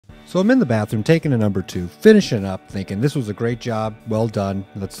So I'm in the bathroom taking a number 2, finishing up, thinking this was a great job, well done,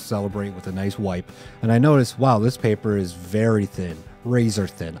 let's celebrate with a nice wipe. And I notice, wow, this paper is very thin, razor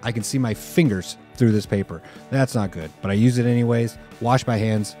thin. I can see my fingers through this paper. That's not good, but I use it anyways. Wash my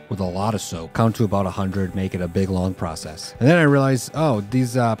hands with a lot of soap, count to about 100, make it a big long process. And then I realize, oh,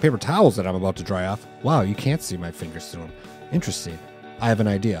 these paper towels that I'm about to dry off, wow, you can't see my fingers through them. Interesting. I have an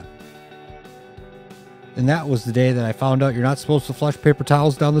idea. And that was the day that I found out you're not supposed to flush paper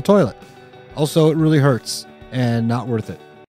towels down the toilet. Also, it really hurts and not worth it.